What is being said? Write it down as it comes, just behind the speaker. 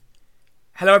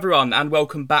Hello everyone and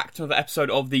welcome back to another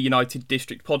episode of the United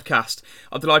District podcast.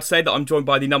 I'm delighted to say that I'm joined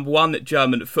by the number one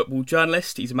German football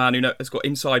journalist. He's a man who has got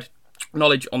inside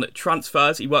knowledge on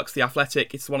transfers. He works The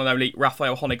Athletic. It's the one and only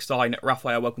Raphael Honigstein.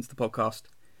 Raphael, welcome to the podcast.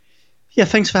 Yeah,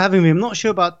 thanks for having me. I'm not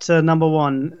sure about number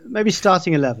one. Maybe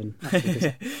starting 11.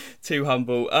 Too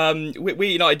humble. We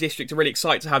United District are really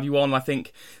excited to have you on. I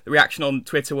think the reaction on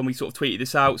Twitter when we sort of tweeted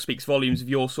this out speaks volumes of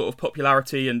your sort of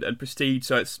popularity and prestige.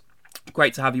 So it's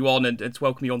great to have you on and to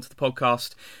welcome you onto the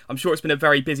podcast. I'm sure it's been a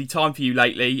very busy time for you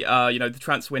lately. The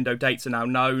transfer window dates are now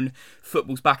known.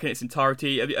 Football's back in its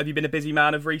entirety. Have you been a busy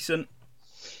man of recent?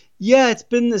 Yeah, it's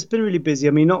been really busy.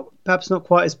 I mean, perhaps not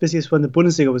quite as busy as when the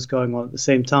Bundesliga was going on at the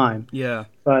same time. Yeah.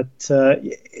 But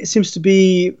it seems to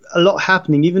be a lot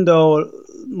happening, even though a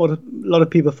lot of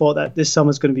people thought that this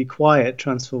summer's going to be quiet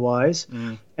transfer-wise.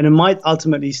 And it might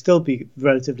ultimately still be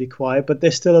relatively quiet, but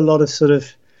there's still a lot of sort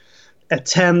of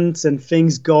attempts and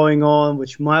things going on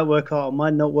which might work out or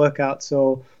might not work out.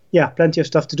 So yeah, plenty of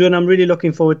stuff to do, and I'm really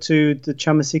looking forward to the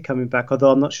Champions League coming back, although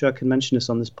I'm not sure I can mention this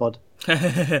on this pod.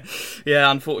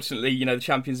 Yeah, unfortunately, the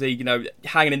Champions League,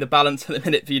 hanging in the balance at the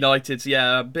minute for United. So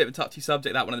yeah, a bit of a touchy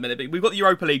subject, that one at the minute. But we've got the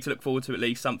Europa League to look forward to, at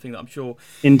least, something that I'm sure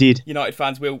Indeed United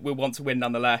fans will want to win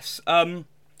nonetheless.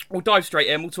 We'll dive straight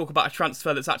in. We'll talk about a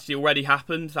transfer that's actually already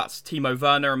happened. That's Timo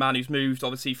Werner, a man who's moved,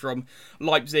 obviously, from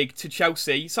Leipzig to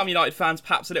Chelsea. Some United fans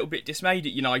perhaps a little bit dismayed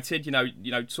at United,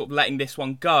 sort of letting this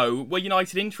one go. Were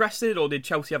United interested, or did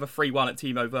Chelsea have a free one at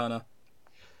Timo Werner?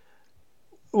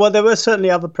 Well, there were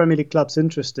certainly other Premier League clubs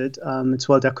interested. It's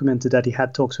well documented that he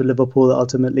had talks with Liverpool that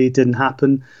ultimately didn't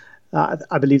happen.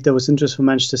 I believe there was interest from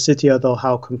Manchester City, although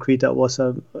how concrete that was,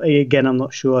 again, I'm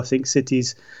not sure. I think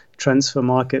City's transfer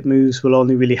market moves will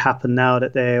only really happen now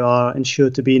that they are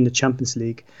ensured to be in the Champions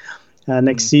League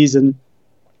next season.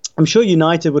 I'm sure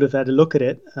United would have had a look at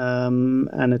it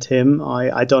and at him.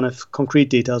 I don't have concrete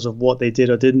details of what they did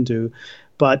or didn't do,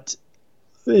 but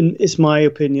it's my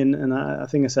opinion, and I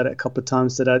think I said it a couple of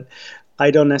times, that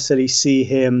I don't necessarily see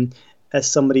him as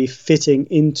somebody fitting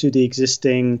into the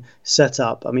existing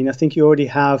setup. I mean, I think you already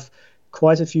have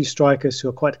quite a few strikers who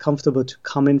are quite comfortable to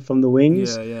come in from the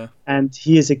wings. Yeah. And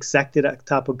he is exactly that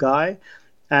type of guy.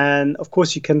 And of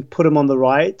course, you can put him on the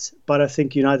right, but I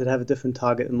think United have a different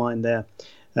target in mind there.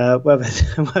 Whether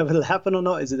it'll happen or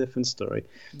not is a different story.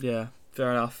 Yeah. Fair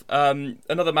enough.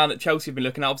 Another man that Chelsea have been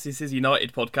looking at, obviously this is a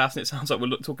United podcast and it sounds like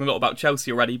we're talking a lot about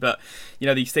Chelsea already, but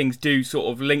these things do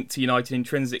sort of link to United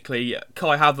intrinsically.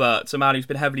 Kai Havertz, a man who's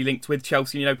been heavily linked with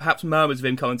Chelsea, perhaps murmurs of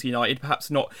him coming to United,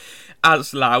 perhaps not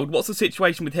as loud. What's the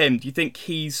situation with him? Do you think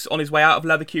he's on his way out of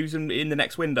Leverkusen in the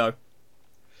next window?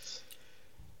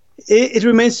 It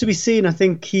remains to be seen. I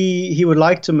think he would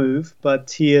like to move,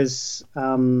 but he is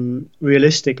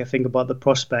realistic, I think, about the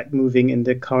prospect moving in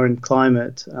the current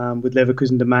climate. With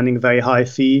Leverkusen demanding a very high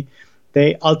fee,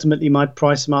 they ultimately might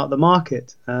price him out of the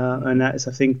market. And that is,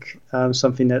 I think,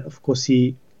 something that, of course,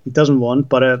 he doesn't want.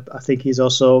 But I think he's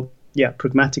also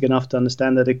pragmatic enough to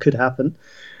understand that it could happen.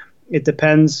 It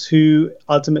depends who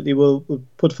ultimately will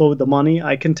put forward the money.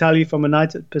 I can tell you from a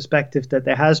United perspective that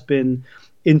there has been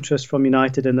interest from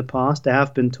United in the past. There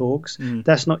have been talks.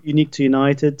 That's not unique to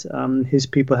United. His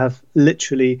people have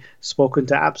literally spoken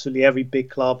to absolutely every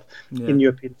big club in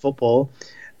European football.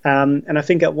 And I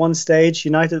think at one stage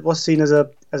United was seen as a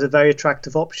very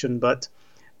attractive option. But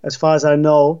as far as I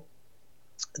know,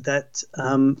 that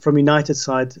from United's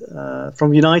side,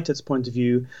 from United's point of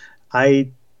view, I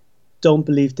don't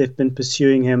believe they've been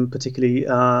pursuing him particularly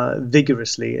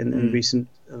vigorously in recent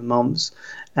months.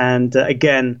 And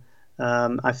again,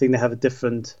 I think they have a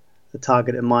different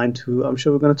target in mind, who I'm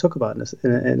sure we're going to talk about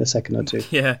in a second or two.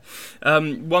 Yeah.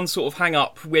 One sort of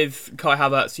hang-up with Kai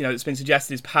Havertz, it's been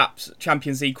suggested is perhaps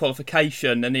Champions League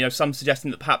qualification, and some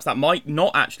suggesting that perhaps that might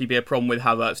not actually be a problem with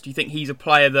Havertz. Do you think he's a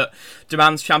player that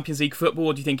demands Champions League football,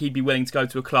 or do you think he'd be willing to go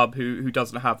to a club who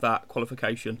doesn't have that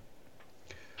qualification?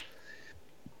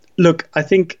 Look, I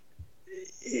think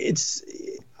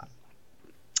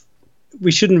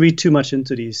we shouldn't read too much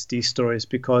into these stories,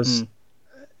 because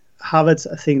Havertz,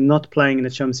 I think, not playing in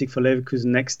the Champions League for Leverkusen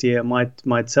next year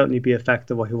might certainly be a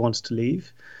factor why he wants to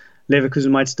leave. Leverkusen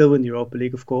might still win the Europa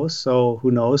League, of course, so who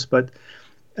knows? But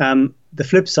the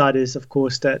flip side is, of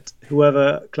course, that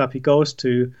whoever club he goes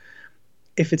to,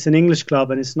 if it's an English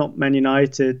club and it's not Man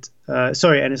United, and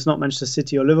it's not Manchester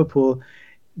City or Liverpool,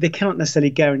 they cannot necessarily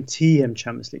guarantee him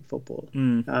Champions League football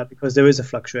because there is a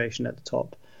fluctuation at the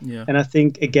top. Yeah. And I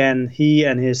think, again, he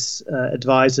and his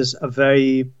advisors are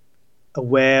very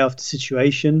aware of the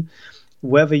situation.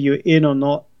 Whether you're in or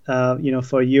not,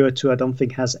 for a year or two, I don't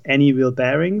think has any real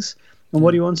bearings on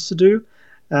what he wants to do.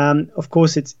 Of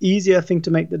course, it's easier, I think,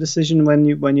 to make the decision when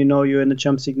you know you're in the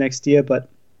Champions League next year. But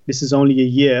this is only a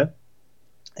year,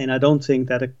 and I don't think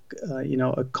that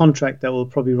a contract that will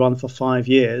probably run for 5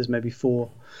 years, maybe 4,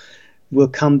 will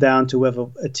come down to whether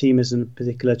a team is in a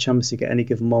particular Champions League at any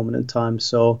given moment in time.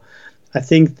 So I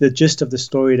think the gist of the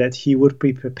story that he would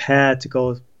be prepared to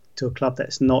go to a club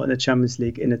that's not in the Champions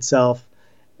League in itself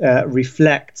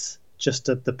reflects just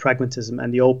the pragmatism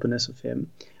and the openness of him.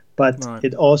 But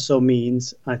It also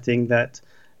means, I think, that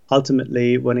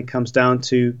ultimately when it comes down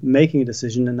to making a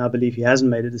decision, and I believe he hasn't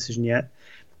made a decision yet,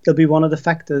 it'll be one of the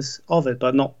factors of it,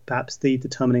 but not perhaps the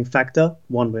determining factor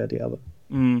one way or the other.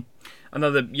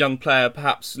 Another young player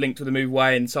perhaps linked with a move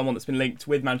away, and someone that's been linked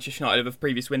with Manchester United over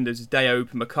previous windows, is Dayot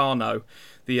Upamecano,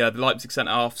 the Leipzig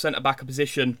centre-half, centre-back, a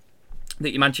position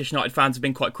that your Manchester United fans have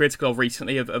been quite critical of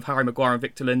recently, of Harry Maguire and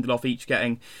Victor Lindelof each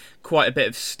getting quite a bit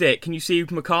of stick. Can you see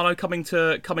Upamecano coming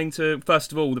to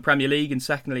first of all the Premier League, and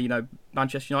secondly,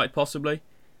 Manchester United possibly?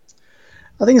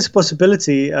 I think it's a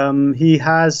possibility. He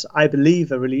has, I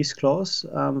believe, a release clause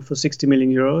for 60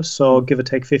 million euros, so give or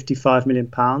take 55 million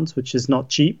pounds, which is not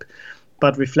cheap,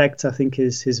 but reflects, I think,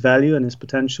 his value and his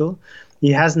potential.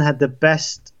 He hasn't had the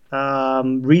best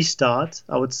restart,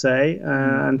 I would say,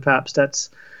 and perhaps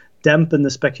that's dampened the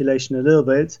speculation a little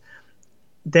bit.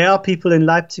 There are people in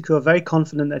Leipzig who are very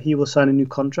confident that he will sign a new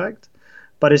contract,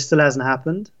 but it still hasn't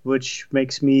happened, which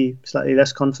makes me slightly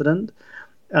less confident.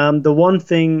 The one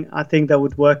thing I think that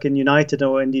would work in United,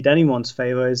 or indeed anyone's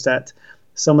favour, is that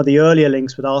some of the earlier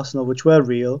links with Arsenal, which were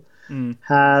real,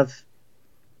 have,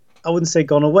 I wouldn't say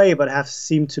gone away, but have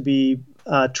seemed to be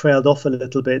trailed off a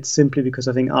little bit, simply because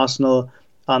I think Arsenal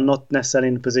are not necessarily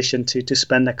in a position to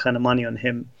spend that kind of money on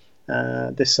him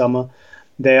this summer.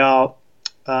 They are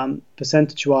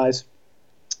percentage-wise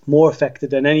more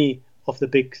affected than any of the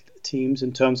big teams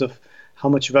in terms of how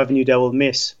much revenue they will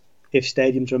miss if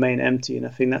stadiums remain empty. And I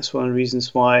think that's one of the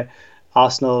reasons why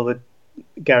Arsenal would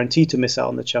guarantee to miss out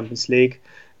on the Champions League,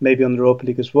 maybe on the Europa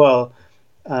League as well,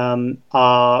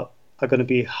 are going to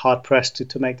be hard-pressed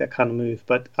to make that kind of move.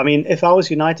 But, I mean, if I was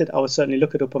United, I would certainly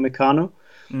look at Upamecano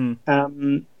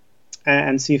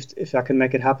and see if I can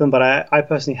make it happen. But I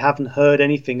personally haven't heard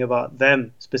anything about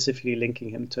them specifically linking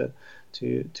him to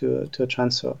a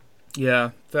transfer. Yeah,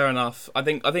 fair enough. I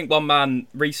think one man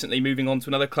recently moving on to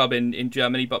another club in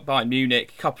Germany, but Bayern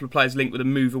Munich, a couple of players linked with a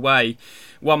move away.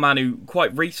 One man who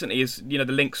quite recently is, the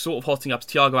link sort of hotting up, is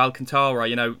Thiago Alcantara,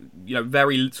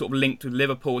 very sort of linked with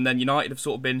Liverpool, and then United have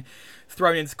sort of been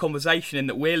thrown into conversation in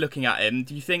that we're looking at him.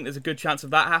 Do you think there's a good chance of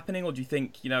that happening, or do you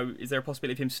think, is there a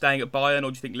possibility of him staying at Bayern,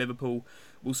 or do you think Liverpool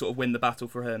will sort of win the battle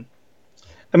for him?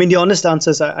 I mean, the honest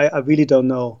answer is I really don't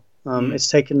know. It's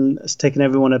taken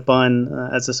everyone at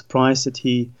Bayern as a surprise that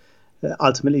he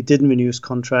ultimately didn't renew his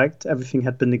contract. Everything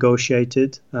had been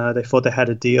negotiated. They thought they had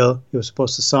a deal. He was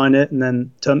supposed to sign it, and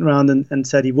then turned around and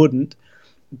said he wouldn't.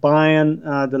 Bayern,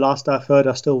 the last I've heard,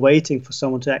 are still waiting for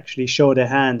someone to actually show their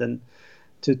hand and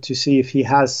to see if he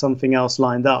has something else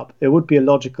lined up. It would be a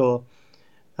logical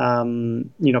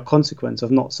consequence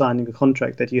of not signing a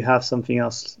contract that you have something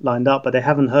else lined up. But they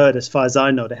haven't heard, as far as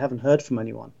I know, they haven't heard from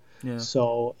anyone. Yeah.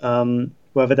 So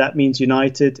whether that means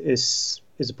United is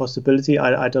a possibility,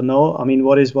 I don't know. I mean,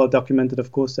 what is well documented,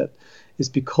 of course, that is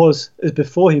because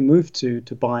before he moved to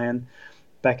Bayern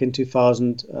back in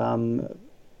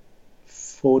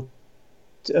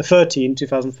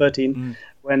 2013,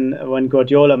 when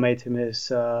Guardiola made him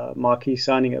his marquee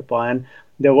signing at Bayern,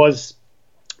 there was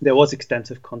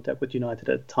extensive contact with United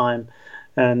at the time.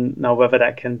 And now whether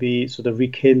that can be sort of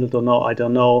rekindled or not, I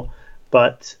don't know.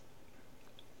 But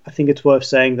I think it's worth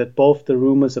saying that both the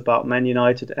rumours about Man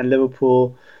United and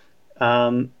Liverpool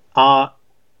are,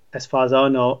 as far as I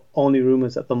know, only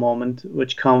rumours at the moment,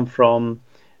 which come from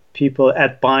people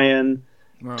at Bayern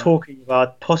talking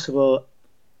about possible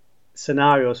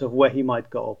scenarios of where he might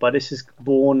go. But this is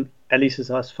born, at least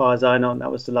as far as I know, and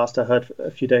that was the last I heard a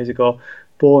few days ago,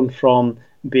 born from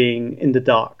being in the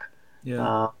dark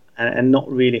and not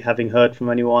really having heard from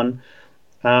anyone.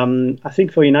 I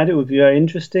think for United it would be very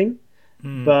interesting.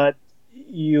 But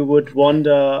you would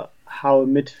wonder how a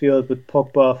midfield with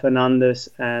Pogba, Fernandes,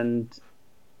 and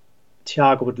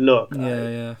Thiago would look.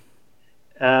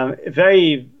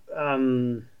 Very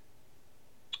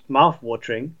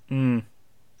mouth-watering,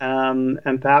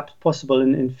 and perhaps possible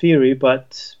in theory,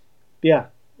 but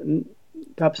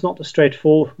perhaps not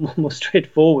the more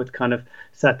straightforward kind of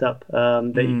setup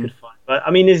that you could find. But I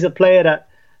mean, he's a player that,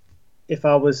 if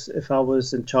I was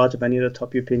in charge of any of the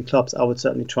top European clubs, I would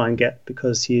certainly try and get,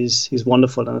 because he's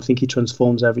wonderful, and I think he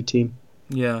transforms every team.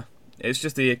 Yeah, It's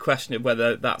just the question of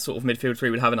whether that sort of midfield three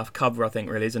would have enough cover, I think,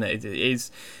 really, isn't it? It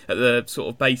is, at the sort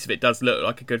of base of it, does look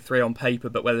like a good three on paper,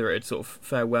 but whether it would sort of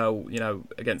fare well,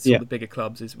 against sort of the bigger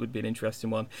clubs would be an interesting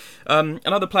one.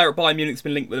 Another player at Bayern Munich that's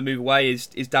been linked with a move away is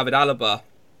David Alaba.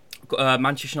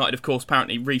 Manchester United, of course,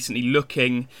 apparently recently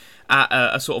looking at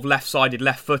a sort of left-sided,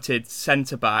 left-footed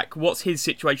centre-back. What's his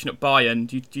situation at Bayern?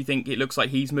 Do you think it looks like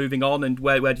he's moving on, and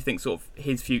where do you think sort of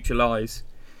his future lies?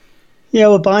 Yeah,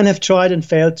 well, Bayern have tried and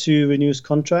failed to renew his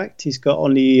contract. He's got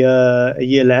only a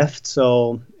year left,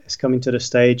 so it's coming to the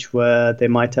stage where they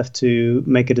might have to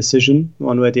make a decision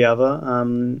one way or the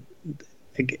other.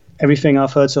 Everything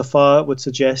I've heard so far would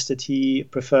suggest that he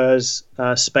prefers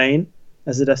Spain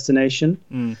as a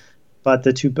destination. But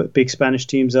the two big Spanish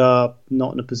teams are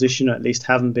not in a position, or at least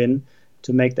haven't been,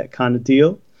 to make that kind of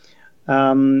deal.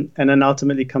 And then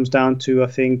ultimately comes down to, I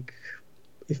think,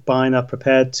 if Bayern are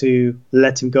prepared to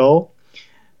let him go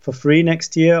for free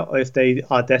next year, or if they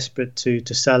are desperate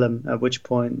to sell him, at which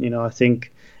point, I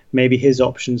think maybe his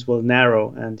options will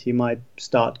narrow and he might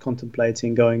start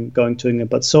contemplating going to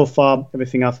England. But so far,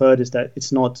 everything I've heard is that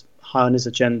it's not high on his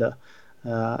agenda,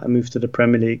 a move to the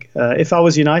Premier League. If I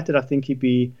was United, I think he'd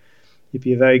be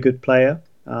a very good player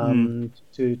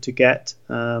to get.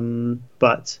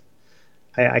 But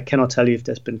I cannot tell you if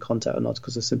there's been contact or not,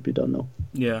 because I simply don't know.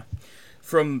 Yeah.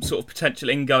 From sort of potential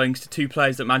ingoings to two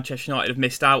players that Manchester United have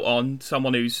missed out on,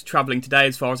 someone who's travelling today,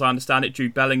 as far as I understand it,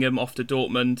 Jude Bellingham off to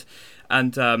Dortmund,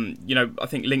 and I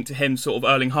think linked to him sort of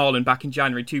Erling Haaland back in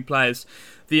January. Two players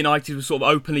the United were sort of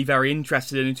openly very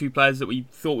interested in, and two players that we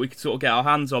thought we could sort of get our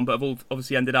hands on, but have all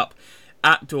obviously ended up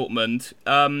at Dortmund.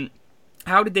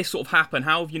 How did this sort of happen?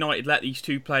 How have United let these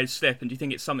two players slip? And do you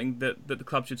think it's something that the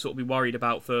club should sort of be worried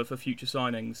about for future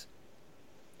signings?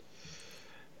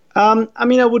 I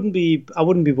wouldn't be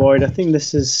worried. I think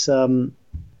this is a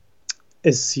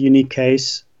unique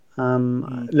case, a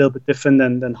little bit different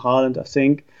than Haaland. I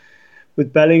think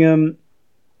with Bellingham,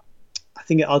 I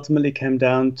think it ultimately came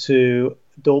down to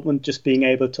Dortmund just being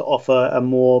able to offer a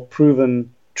more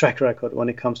proven track record when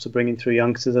it comes to bringing through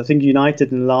youngsters. I think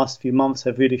United in the last few months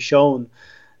have really shown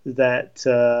that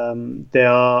there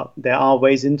are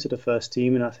ways into the first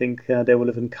team, and I think they will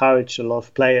have encouraged a lot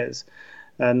of players,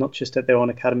 not just at their own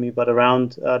academy, but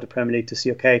around the Premier League, to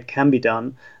see, okay, it can be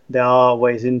done. There are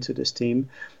ways into this team.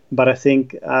 But I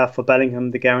think for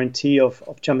Bellingham, the guarantee of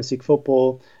Champions League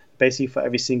football, basically for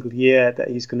every single year that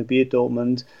he's going to be at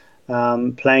Dortmund,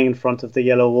 playing in front of the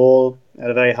yellow wall at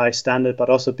a very high standard, but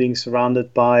also being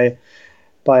surrounded by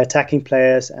attacking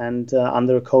players and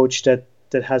under a coach that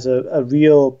has a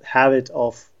real habit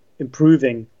of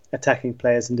improving attacking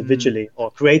players individually, or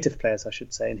creative players, I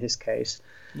should say, in his case.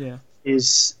 Yeah.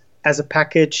 Is, as a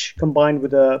package combined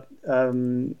with a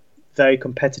very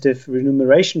competitive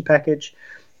remuneration package,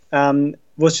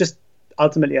 was just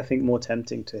ultimately, I think, more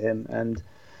tempting to him. And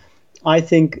I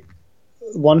think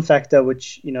one factor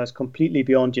which is completely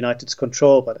beyond United's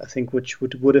control, but I think which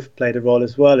would have played a role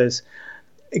as well, is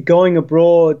going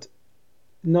abroad.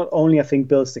 Not only, I think,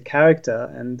 builds the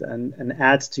character and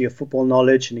adds to your football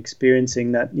knowledge and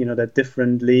experiencing that that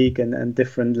different league and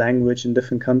different language and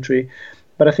different country,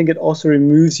 but I think it also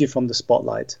removes you from the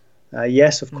spotlight.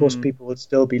 Yes, of course, people will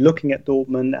still be looking at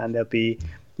Dortmund, and there'll be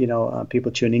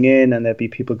people tuning in, and there'll be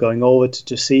people going over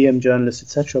to see him, journalists,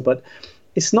 etc. But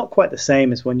it's not quite the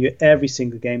same as when every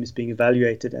single game is being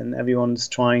evaluated and everyone's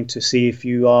trying to see if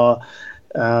you are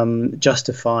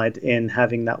justified in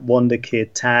having that wonder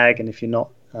kid tag, and if you're not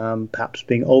perhaps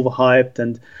being overhyped.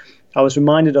 And I was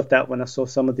reminded of that when I saw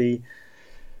some of the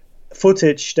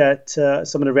footage that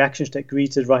some of the reactions that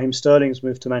greeted Raheem Sterling's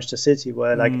move to Manchester City,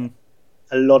 where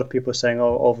a lot of people are saying,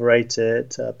 oh,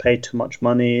 overrated, paid too much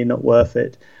money, not worth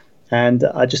it. And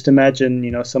I just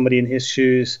imagine somebody in his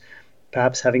shoes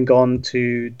perhaps having gone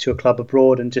to a club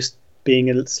abroad and just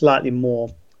being slightly more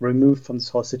removed from this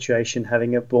whole situation,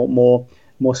 having a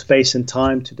more space and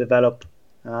time to develop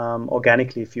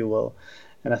organically, if you will.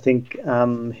 And I think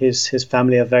his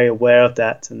family are very aware of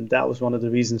that, and that was one of the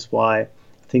reasons why I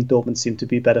think Dortmund seemed to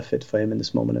be a better fit for him in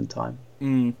this moment in time.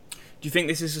 Do you think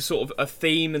this is a sort of a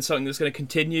theme and something that's going to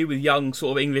continue with young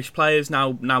sort of English players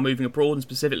now moving abroad, and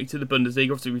specifically to the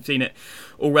Bundesliga? Obviously, we've seen it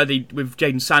already with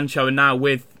Jadon Sancho, and now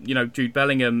with Jude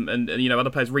Bellingham and other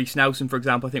players. Reece Nelson, for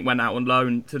example, I think went out on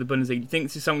loan to the Bundesliga. Do you think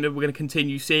this is something that we're going to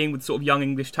continue seeing with sort of young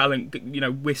English talent,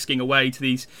 whisking away to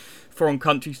these foreign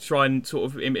countries to try and sort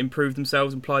of improve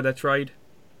themselves and ply their trade?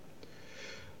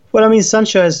 Well, I mean,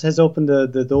 Sancho has opened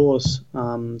the doors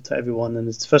to everyone,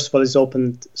 and first of all, he's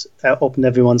opened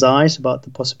everyone's eyes about the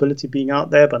possibility being out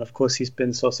there. But of course, he's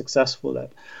been so successful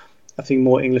that I think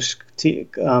more English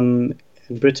and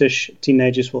British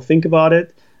teenagers will think about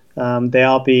it. They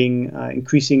are being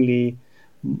increasingly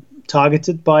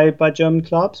targeted by German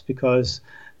clubs because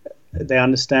they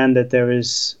understand that there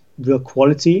is real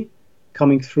quality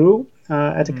coming through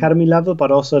at academy level,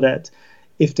 but also that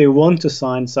if they want to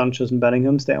sign Sanchos and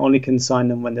Bellinghams, they only can sign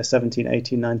them when they're 17,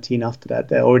 18, 19. After that,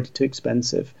 they're already too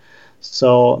expensive.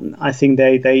 So I think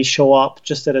they show up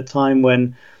just at a time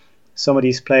when some of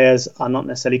these players are not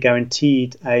necessarily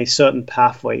guaranteed a certain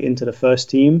pathway into the first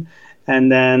team,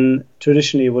 and then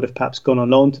traditionally would have perhaps gone on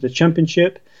loan to the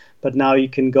Championship, but now you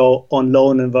can go on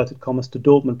loan, inverted commas, to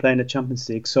Dortmund playing the Champions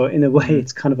League. So in a way,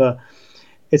 it's kind of a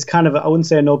I wouldn't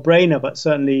say a no-brainer, but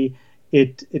certainly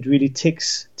it really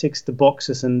ticks the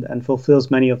boxes and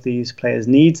fulfills many of these players'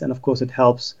 needs, and of course it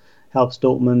helps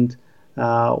Dortmund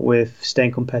with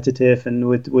staying competitive and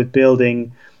with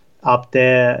building up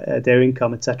their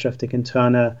income, etc. If they can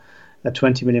turn a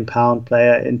 £20 million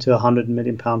player into a £100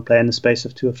 million player in the space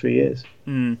of 2 or 3 years.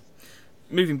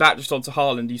 Moving back just onto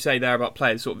Haaland, you say there about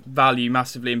players' sort of value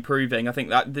massively improving. I think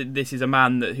that this is a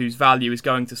man whose value is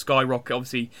going to skyrocket.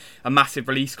 Obviously, a massive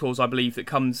release clause, I believe, that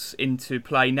comes into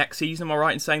play next season. Am I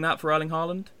right in saying that for Erling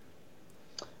Haaland?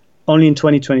 Only in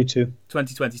 2022.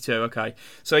 2022, okay.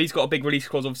 So he's got a big release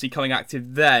clause obviously coming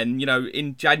active then.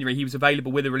 In January he was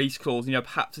available with a release clause.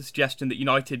 Perhaps a suggestion that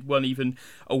United weren't even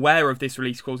aware of this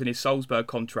release clause in his Salzburg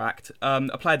contract.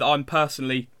 A player that I'm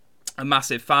personally a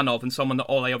massive fan of, and someone that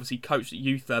Ole obviously coached at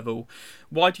youth level.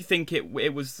 Why do you think it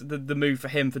was the move for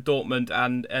him for Dortmund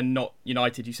and not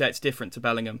United? You say it's different to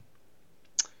Bellingham.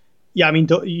 Yeah, I mean,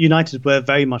 United were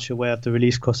very much aware of the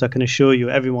release clause. I can assure you,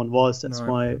 everyone was. That's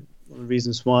why one of the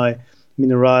reasons why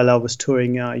Raiola was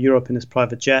touring Europe in his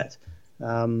private jet,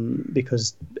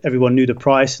 because everyone knew the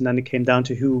price, and then it came down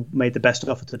to who made the best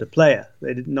offer to the player.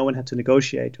 No one had to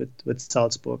negotiate with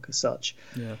Salzburg as such.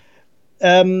 Yeah.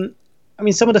 I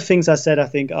mean, some of the things I said, I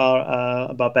think, are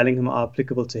about Bellingham are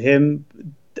applicable to him.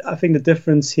 I think the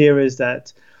difference here is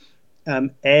that,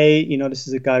 this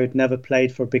is a guy who'd never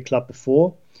played for a big club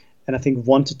before, and I think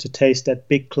wanted to taste that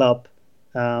big club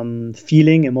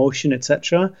feeling, emotion,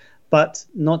 etc., but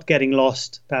not getting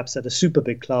lost perhaps at a super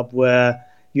big club where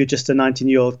you're just a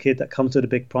 19-year-old kid that comes with a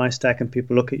big price tag and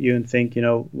people look at you and think,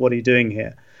 what are you doing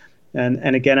here?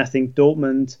 And again, I think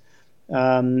Dortmund,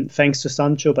 thanks to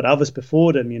Sancho, but others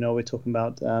before them, we're talking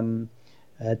about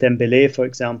Dembele, for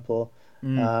example,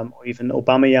 or even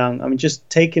Aubameyang. I mean, just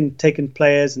taking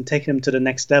players and taking them to the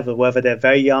next level, whether they're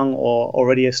very young or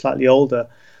already slightly older,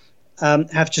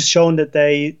 have just shown that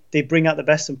they bring out the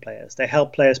best in players. They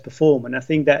help players perform. And I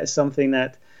think that is something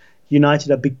that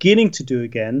United are beginning to do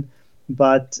again.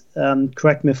 But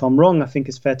correct me if I'm wrong, I think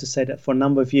it's fair to say that for a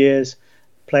number of years,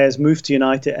 players moved to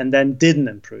United and then didn't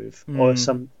improve or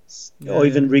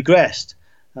even regressed.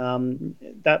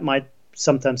 That might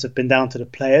sometimes have been down to the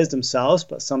players themselves,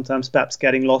 but sometimes perhaps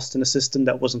getting lost in a system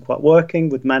that wasn't quite working,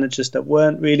 with managers that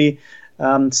weren't really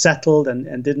settled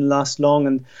and didn't last long.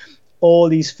 And all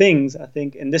these things, I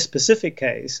think, in this specific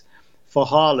case, for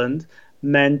Haaland,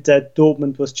 meant that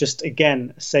Dortmund was just,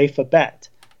 again, a safer bet,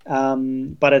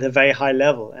 but at a very high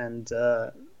level. And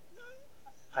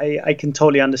I can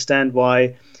totally understand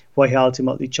why he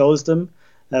ultimately chose them.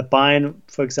 Bayern,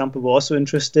 for example, were also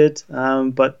interested,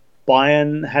 but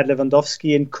Bayern had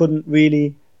Lewandowski and couldn't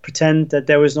really pretend that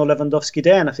there was no Lewandowski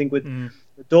there. And I think with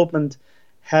Dortmund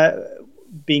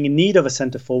being in need of a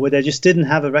centre forward, they just didn't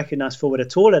have a recognised forward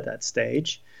at all at that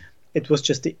stage. It was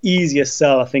just the easiest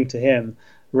sell, I think, to him,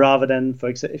 rather than, for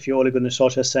example, if you're Ole Gunnar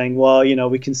Solskjaer saying, well,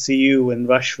 we can see you and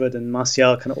Rashford and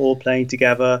Martial kind of all playing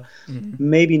together,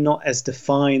 maybe not as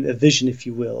defined a vision, if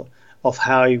you will, of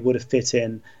how he would have fit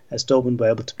in as Dortmund were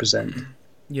able to present.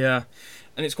 Yeah.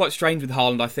 And it's quite strange with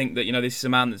Haaland, I think, that, this is a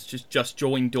man that's just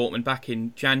joined Dortmund back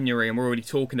in January, and we're already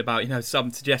talking about,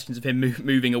 some suggestions of him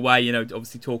moving away,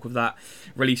 obviously talk of that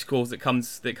release clause that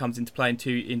comes into play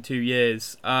in 2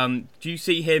 years. Do you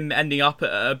see him ending up at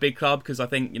a big club? Because I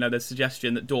think, there's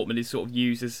suggestion that Dortmund is sort of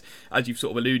used as you've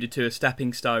sort of alluded to, a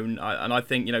stepping stone. And I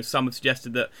think, some have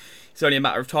suggested that it's only a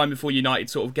matter of time before United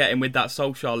sort of get in with that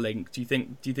Solskjaer link. Do you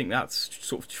think that's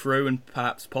sort of true and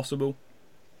perhaps possible?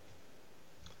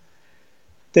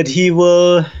 That he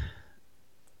will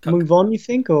move on, you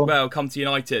think? Or come to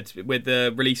United with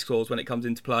the release clause when it comes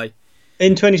into play.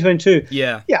 In 2022?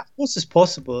 Yeah. Yeah, of course it's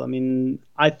possible. I mean,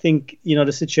 I think,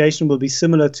 the situation will be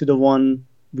similar to the one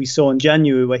we saw in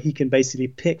January, where he can basically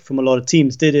pick from a lot of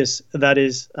teams. That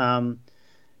is,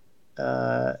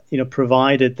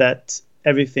 provided that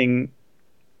everything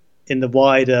in the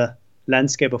wider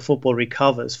landscape of football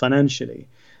recovers financially.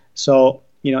 So,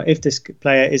 if this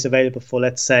player is available for,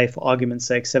 let's say, for argument's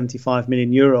sake, 75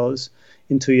 million euros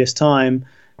in 2 years' time,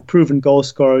 proven goal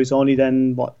scorer who's only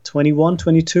then, 21,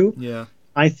 22. Yeah.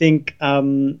 I think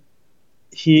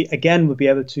he, again, would be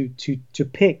able to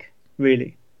pick,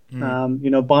 really.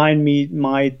 Bayern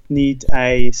might need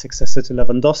a successor to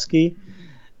Lewandowski.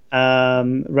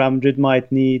 Real Madrid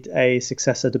might need a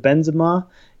successor to Benzema.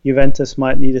 Juventus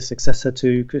might need a successor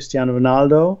to Cristiano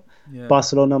Ronaldo. Yeah.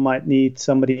 Barcelona might need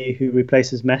somebody who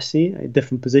replaces Messi, a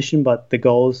different position, but the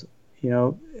goals,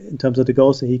 in terms of the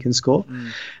goals that he can score.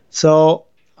 So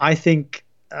I think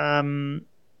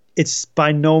it's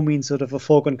by no means sort of a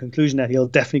foregone conclusion that he'll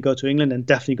definitely go to England and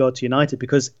definitely go to United,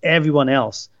 because everyone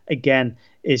else, again,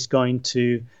 is going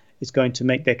to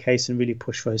make their case and really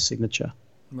push for his signature.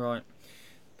 Right.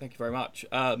 Thank you very much.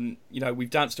 We've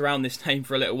danced around this name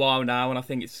for a little while now, and I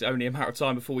think it's only a matter of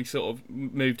time before we sort of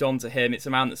moved on to him. It's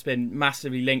a man that's been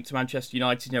massively linked to Manchester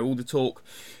United. All the talk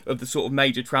of the sort of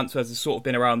major transfers has sort of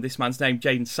been around this man's name,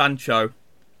 Jadon Sancho.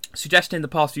 Suggesting in the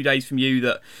past few days from you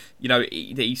that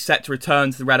he's set to return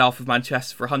to the Red Half of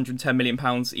Manchester for £110 million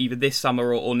either this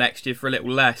summer or next year for a little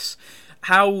less.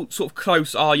 How sort of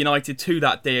close are United to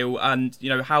that deal, and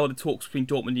how are the talks between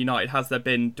Dortmund and United? Has there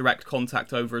been direct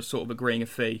contact over a sort of agreeing a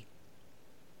fee?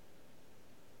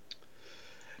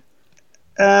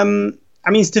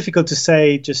 It's difficult to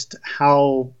say just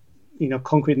how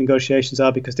concrete negotiations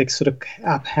are, because they sort of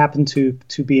happen to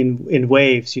be in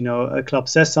waves. A club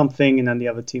says something and then the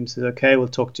other team says, okay, we'll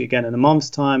talk to you again in a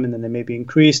month's time, and then they maybe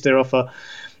increase their offer.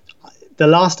 The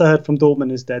last I heard from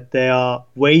Dortmund is that they are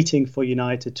waiting for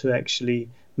United to actually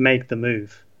make the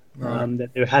move. Right.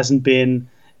 That there hasn't been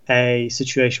a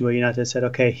situation where United said,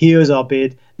 okay, here's our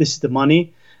bid, this is the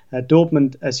money.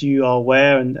 Dortmund, as you are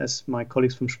aware, and as my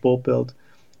colleagues from Sportbild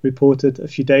reported a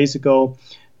few days ago,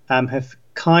 have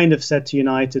kind of said to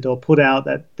United, or put out,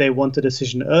 that they want a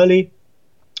decision early,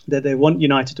 that they want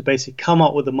United to basically come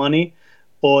up with the money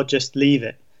or just leave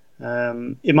it.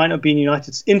 It might not be in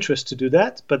United's interest to do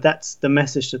that, but that's the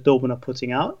message that Dortmund are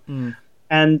putting out.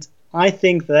 And I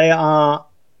think they are,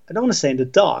 I don't want to say in the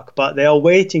dark, but they are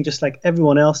waiting, just like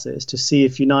everyone else is, to see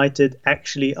if United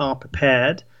actually are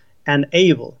prepared and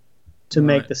able to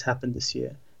make this happen this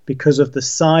year, because of the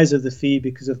size of the fee,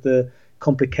 because of the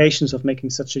complications of making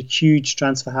such a huge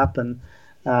transfer happen.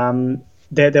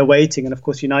 They're waiting, and of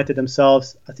course United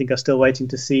themselves, I think, are still waiting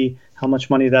to see how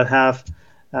much money they'll have.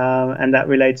 And that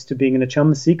relates to being in the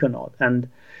Champions League or not. And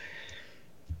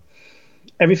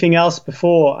everything else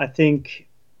before, I think,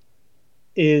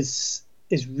 is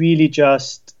really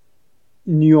just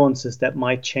nuances that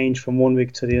might change from one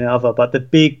week to the other. But the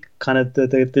big kind of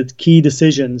the key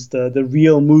decisions, the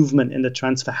real movement in the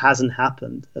transfer hasn't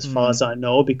happened, as far as I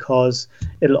know, because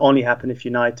it'll only happen if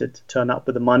United turn up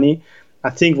with the money.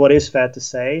 I think what is fair to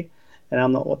say, and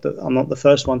I'm not the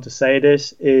first one to say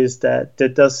this, is that there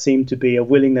does seem to be a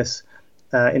willingness,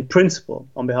 in principle,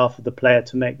 on behalf of the player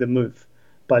to make the move.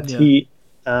 But he,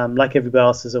 like everybody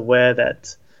else, is aware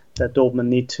that Dortmund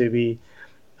need to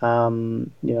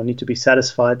be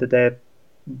satisfied that they're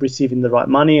receiving the right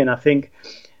money. And I think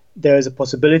there is a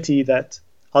possibility that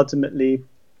ultimately,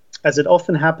 as it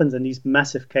often happens in these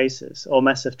massive cases or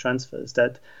massive transfers,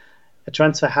 that a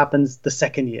transfer happens the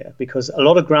second year, because a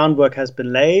lot of groundwork has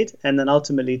been laid, and then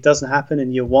ultimately it doesn't happen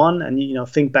in year one. And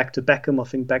think back to Beckham or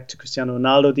think back to Cristiano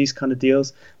Ronaldo, these kind of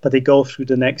deals, but they go through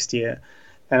the next year.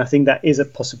 And I think that is a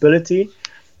possibility,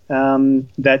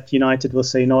 that United will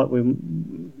say,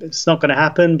 it's not going to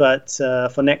happen, but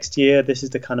for next year this is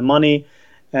the kind of money,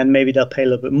 and maybe they'll pay a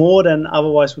little bit more than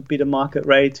otherwise would be the market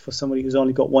rate for somebody who's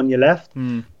only got 1 year left.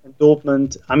 And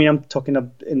Dortmund, I'm talking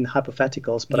in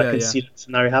hypotheticals, but I can see that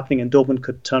scenario happening, and Dortmund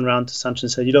could turn around to Sancho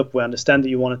and say, look, we understand that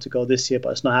you wanted to go this year, but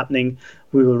it's not happening.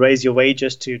 We will raise your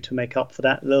wages to make up for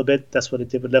that a little bit. That's what they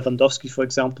did with Lewandowski, for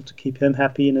example, to keep him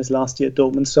happy in his last year at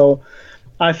Dortmund. So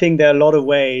I think there are a lot of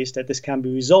ways that this can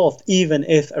be resolved, even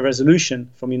if a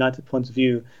resolution from United point of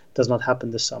view does not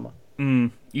happen this summer.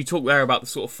 You talk there about the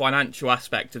sort of financial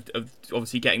aspect of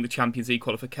obviously getting the Champions League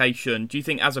qualification. Do you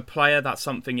think as a player that's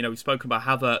something, we've spoken about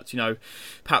Havertz,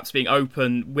 perhaps being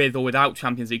open with or without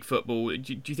Champions League football.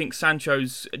 Do you think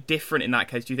Sancho's different in that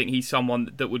case? Do you think he's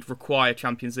someone that would require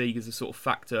Champions League as a sort of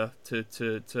factor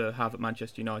to have at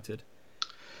Manchester United?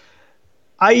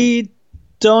 I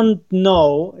don't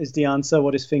know is the answer,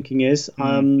 what his thinking is.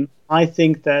 I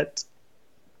think that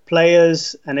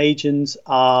players and agents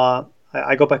are,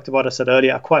 I go back to what I said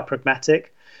earlier, are quite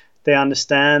pragmatic. They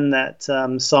understand that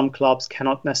some clubs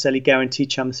cannot necessarily guarantee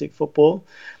Champions League football.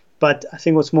 But I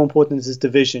think what's more important is this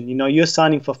division. You're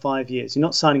signing for 5 years. You're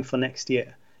not signing for next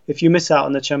year. If you miss out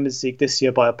on the Champions League this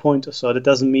year by a point or so, that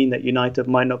doesn't mean that United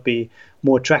might not be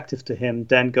more attractive to him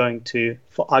than going to,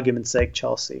 for argument's sake,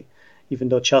 Chelsea. even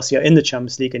though Chelsea are in the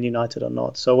Champions League and United are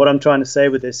not. So what I'm trying to say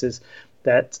with this is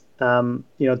that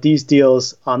these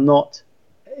deals are not,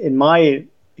 in my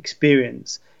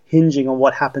experience, hinging on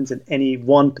what happens in any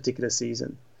one particular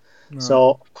season. Right.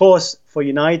 So, of course, for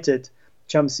United,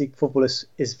 Champions League football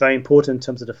is very important in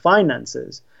terms of the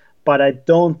finances, but I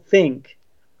don't think,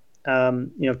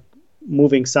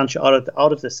 moving Sancho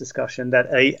out of this discussion, that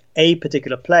a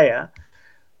particular player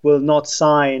will not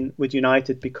sign with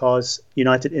United because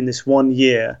United in this 1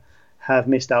 year have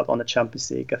missed out on the Champions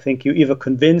League. I think you're either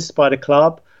convinced by the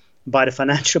club, by the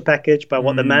financial package, by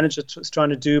what the manager is trying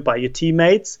to do, by your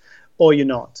teammates, or you're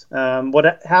not.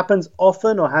 What happens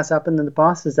often, or has happened in the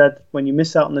past, is that when you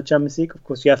miss out on the Champions League, of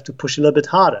course, you have to push a little bit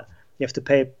harder. You have to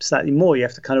pay slightly more. You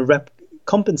have to kind of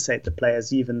compensate the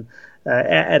players even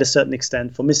at a certain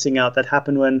extent for missing out. That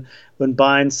happened when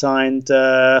Bayern signed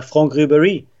Franck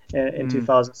Ribéry in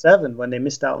 2007, when they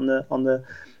missed out on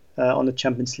the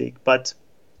Champions League. But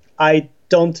I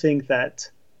don't think that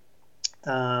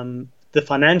the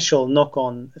financial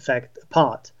knock-on effect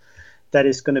apart, that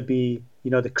is going to be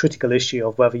the critical issue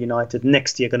of whether United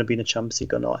next year are going to be in the Champions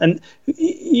League or not. And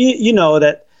you know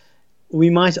that we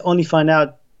might only find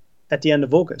out at the end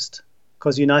of August,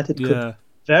 because United could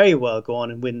very well go on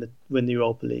and win the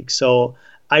Europa League. So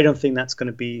I don't think that's going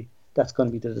to be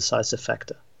the decisive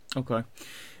factor. Okay.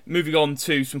 Moving on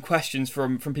to some questions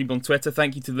from people on Twitter.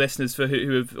 Thank you to the listeners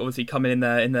who have obviously come in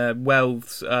their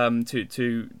wealths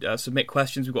to submit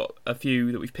questions. We've got a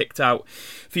few that we've picked out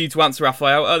for you to answer,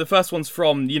 Raphael. The first one's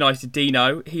from United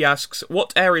Dino. He asks,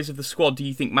 what areas of the squad do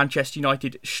you think Manchester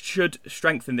United should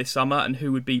strengthen this summer, and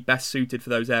who would be best suited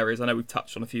for those areas? I know we've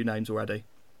touched on a few names already.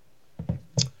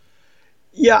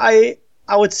 Yeah, I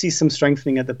would see some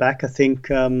strengthening at the back. I think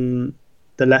the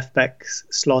left back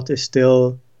slot is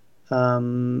still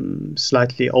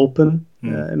slightly open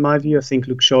in my view. I think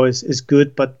Luke Shaw is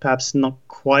good, but perhaps not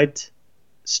quite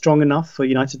strong enough for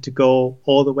United to go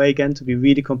all the way again, to be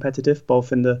really competitive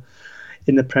both in the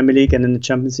Premier League and in the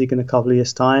Champions League in a couple of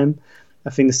years' time. I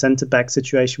think the centre back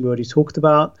situation we already talked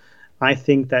about. I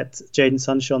think that Jadon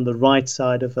Sancho on the right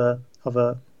side of a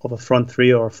front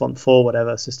three or a front four,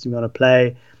 whatever system you want to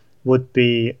play, would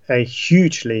be a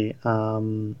hugely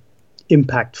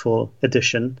impactful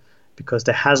addition, because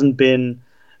there hasn't been,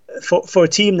 for a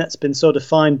team that's been so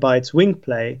defined by its wing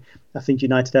play, I think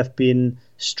United have been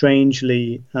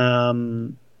strangely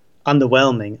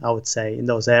underwhelming, I would say, in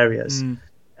those areas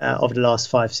over the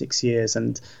last 5-6 years.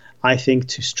 And I think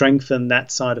to strengthen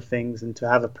that side of things and to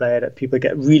have a player that people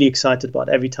get really excited about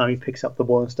every time he picks up the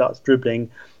ball and starts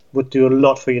dribbling would do a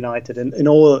lot for United in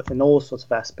all sorts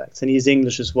of aspects. And he's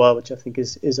English as well, which I think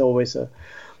is always a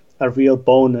real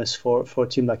bonus for a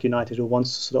team like United, who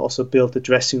wants to sort of also build the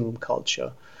dressing room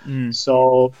culture.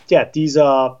 So yeah, these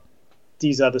are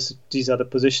the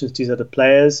positions, these are the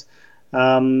players.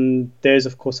 There's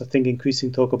of course, I think,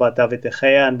 increasing talk about David De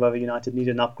Gea and whether United need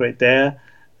an upgrade there.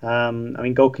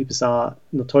 Goalkeepers are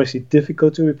notoriously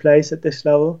difficult to replace at this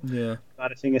level. Yeah,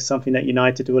 but I think it's something that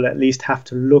United will at least have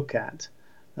to look at,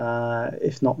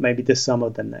 if not maybe this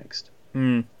summer, then next.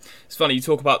 It's funny you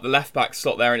talk about the left back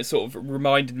slot there, and it sort of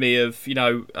reminded me of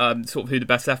sort of who the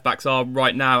best left backs are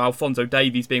right now. Alphonso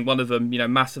Davies being one of them,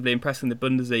 massively impressing the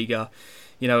Bundesliga.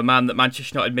 A man that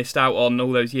Manchester United missed out on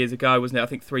all those years ago, wasn't it? I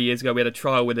think 3 years ago we had a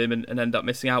trial with him and ended up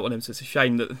missing out on him. So it's a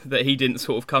shame that he didn't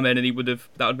sort of come in, and that would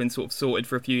have been sort of sorted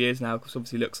for a few years now, because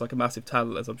obviously looks like a massive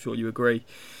talent, as I'm sure you agree.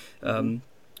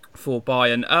 For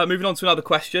Bayern. Moving on to another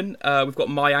question, we've got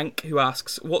Mayank, who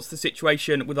asks, what's the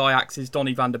situation with Ajax's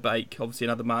Donny van der Beek? Obviously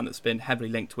another man that's been heavily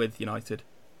linked with United.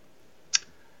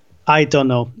 I don't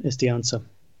know is the answer.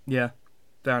 Yeah,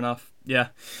 fair enough. Yeah,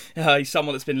 he's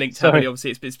someone that's been linked heavily.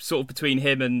 Obviously it's sort of between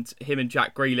him and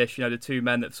Jack Grealish, the two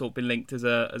men that have sort of been linked as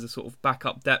a sort of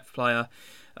backup depth player.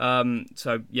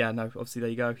 So yeah, no, obviously there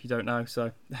you go. You don't know,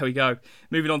 so there we go.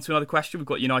 Moving on to another question, we've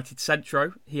got United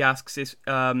Centro. He asks if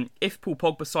Paul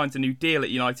Pogba signs a new deal at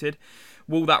United,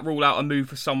 will that rule out a move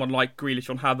for someone like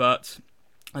Grealish on Havertz?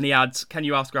 And he adds, can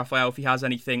you ask Raphael if he has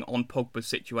anything on Pogba's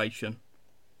situation?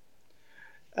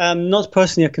 Not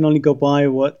personally. I can only go by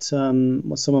what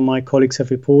some of my colleagues have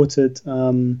reported.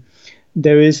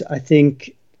 There is, I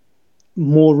think,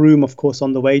 more room, of course,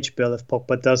 on the wage bill if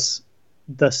Pogba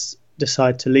does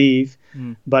decide to leave,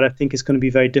 but I think it's going to be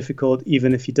very difficult,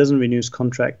 even if he doesn't renew his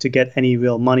contract, to get any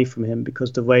real money from him,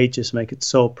 because the wages make it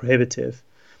so prohibitive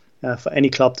for any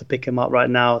club to pick him up right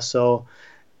now. So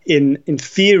in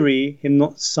theory, him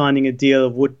not signing a deal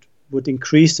would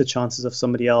increase the chances of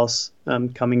somebody else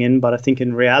coming in, but I think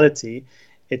in reality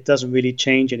it doesn't really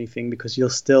change anything, because you'll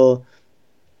still,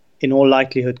 in all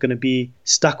likelihood going to be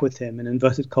stuck with him in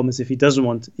inverted commas if he doesn't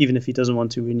want, even if he doesn't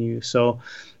want to renew. So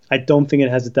I don't think it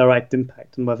has a direct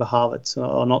impact on whether Havertz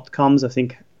or not comes. I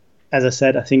think, as I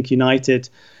said, I think United,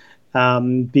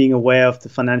 being aware of the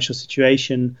financial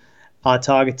situation, are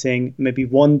targeting maybe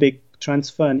one big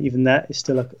transfer, and even that is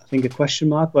still, I think, a question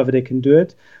mark whether they can do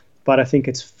it. But I think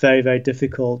it's very, very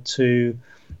difficult to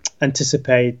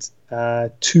anticipate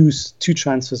two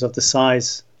transfers of the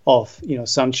size of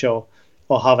Sancho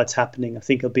or Havertz happening. I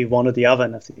think it'll be one or the other,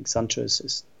 and I think Sancho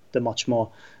is the much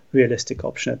more realistic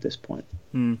option at this point.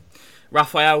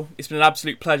 Raphael, it's been an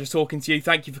absolute pleasure talking to you.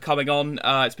 Thank you for coming on.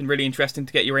 It's been really interesting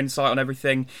to get your insight on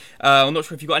everything. I'm not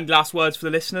sure if you've got any last words for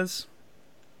the listeners.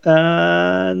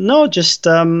 No, just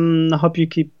I hope you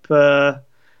keep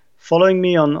following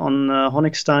me on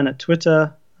Honigstein at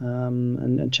Twitter,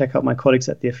 and check out my colleagues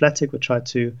at The Athletic. We'll try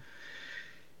to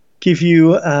give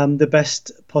you the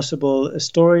best possible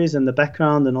stories and the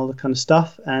background and all that kind of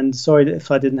stuff. And sorry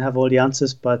if I didn't have all the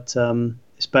answers, but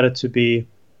it's better to be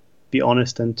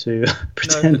honest than to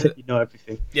pretend that you know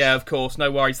everything. Yeah, of course. No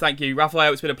worries. Thank you,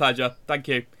 Raphael. It's been a pleasure. Thank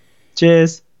you.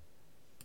 Cheers.